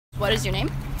What is your name?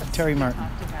 Terry Martin.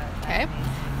 Okay.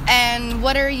 And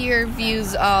what are your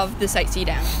views of the SiteC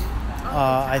dam?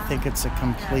 I think it's a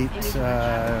complete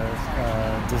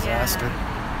disaster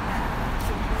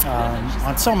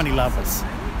on so many levels.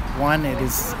 One, it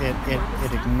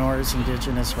ignores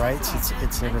Indigenous rights.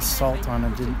 It's an assault on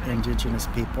Indigenous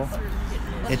people.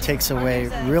 It takes away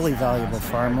really valuable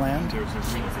farmland.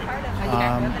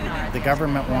 The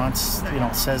government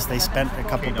says they spent a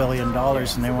couple $2 billion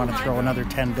and they want to throw another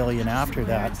 $10 billion after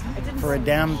that for a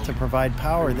dam to provide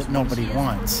power that nobody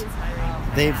wants.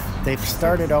 They've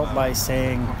started out by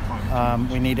saying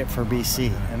we need it for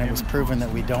BC, and it was proven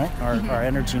that we don't. Our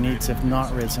energy needs have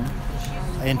not risen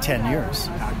in 10 years.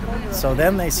 So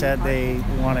then they said they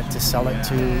wanted to sell it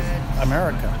to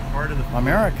America.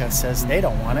 America says they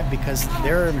don't want it because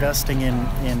they're investing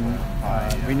in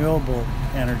renewable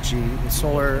energy,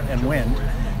 solar and wind,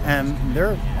 and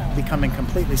they're becoming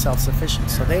completely self-sufficient,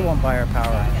 so they won't buy our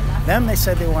power. Then they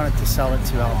said they wanted to sell it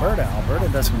to Alberta. Alberta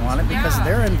doesn't want it because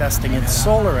they're investing in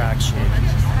solar, actually.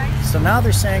 So now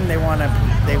they're saying they want it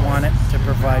to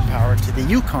provide power to the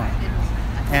Yukon,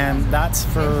 and that's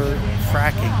for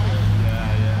fracking.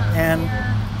 And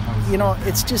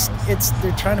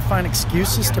they're trying to find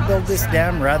excuses to build this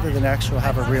dam rather than actually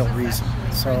have a real reason.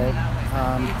 So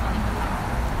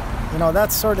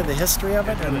that's sort of the history of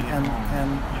it,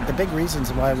 and the big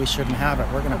reasons why we shouldn't have it.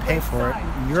 We're going to pay for it.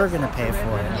 You're going to pay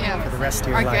for it for the rest of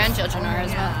your life. Our grandchildren are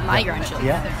as well. My grandchildren.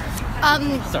 Yeah.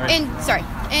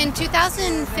 In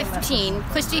 2015,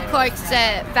 Christy Clark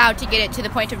vowed to get it to the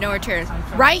point of no return.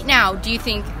 Right now, do you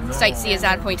think SiteC is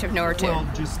at a point of no return?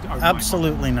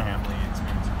 Absolutely not.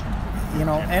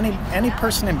 Any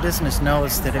person in business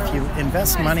knows that if you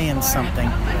invest money in something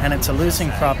and it's a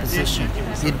losing proposition,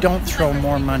 you don't throw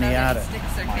more money at it.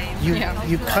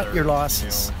 You cut your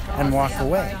losses and walk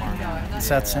away. It's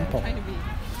that simple.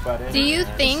 Do you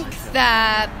think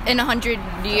that in 100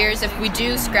 years, if we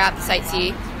do scrap the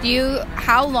SiteC,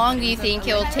 how long do you think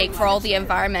it'll take for all the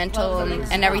environmental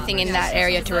and everything in that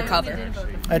area to recover?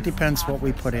 It depends what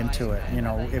we put into it.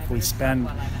 If we spend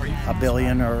 $1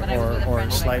 billion or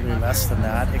slightly less than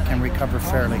that, it can recover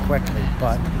fairly quickly.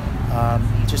 But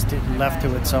just left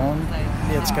to its own,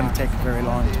 it's going to take a very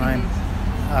long time.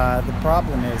 The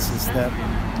problem is that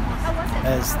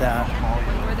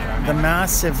the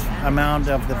massive amount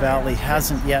of the valley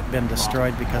hasn't yet been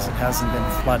destroyed because it hasn't been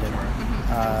flooded.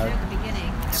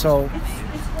 So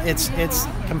it's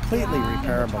completely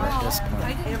repairable at this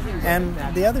point. And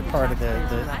the other part of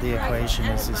the equation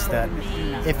is that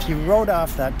if you wrote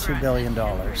off that $2 billion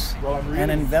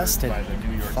and invested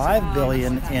 $5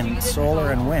 billion in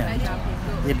solar and wind,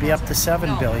 you'd be up to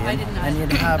 $7 billion, and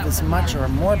you'd have as much or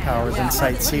more power than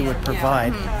SiteC would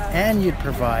provide, and you'd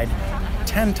provide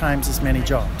 10 times as many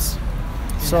jobs.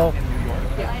 So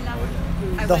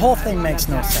the whole thing makes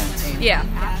no sense. Yeah.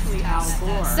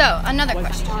 So another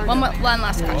question. One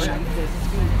last question.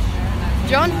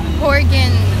 John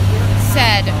Horgan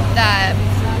said that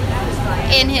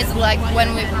in his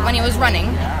when he was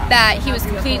running that he was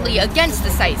completely against the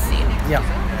SiteC. Yeah.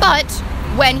 But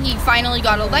when he finally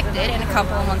got elected, and a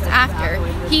couple of months after,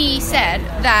 he said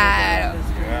that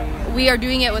we are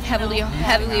doing it with heavily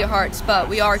hearts, but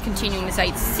we are continuing the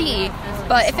SiteC.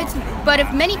 But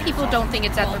if many people don't think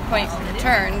it's at the point of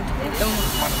return, then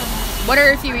what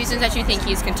are a few reasons that you think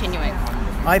he's continuing?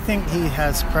 I think he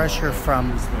has pressure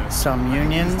from some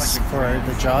unions for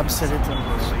the jobs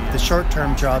the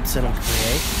short-term jobs it'll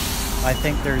create. I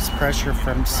think there's pressure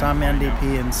from some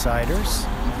NDP insiders.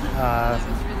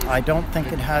 I don't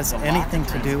think it has anything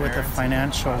to do with the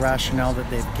financial rationale that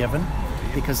they've given,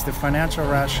 because the financial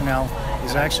rationale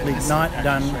is actually not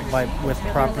done with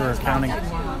proper accounting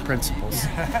principles.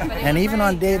 And even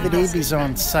on David Eby's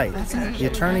own site, the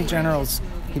Attorney General's,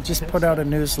 he just put out a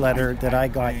newsletter that I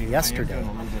got yesterday.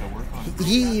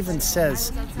 He even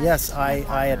says, yes,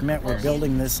 I admit we're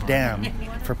building this dam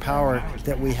for power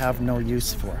that we have no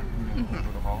use for.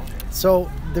 So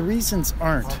the reasons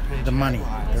aren't the money.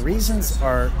 The reasons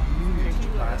are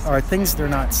things they're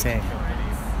not saying.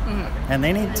 And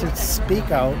they need to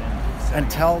speak out and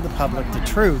tell the public the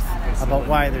truth about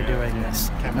why they're doing this.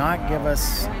 Not give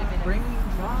us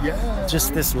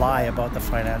just this lie about the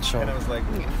financial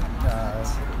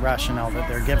rationale that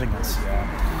they're giving us.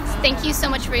 Thank you so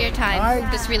much for your time.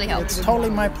 This really helped. It's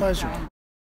totally my pleasure.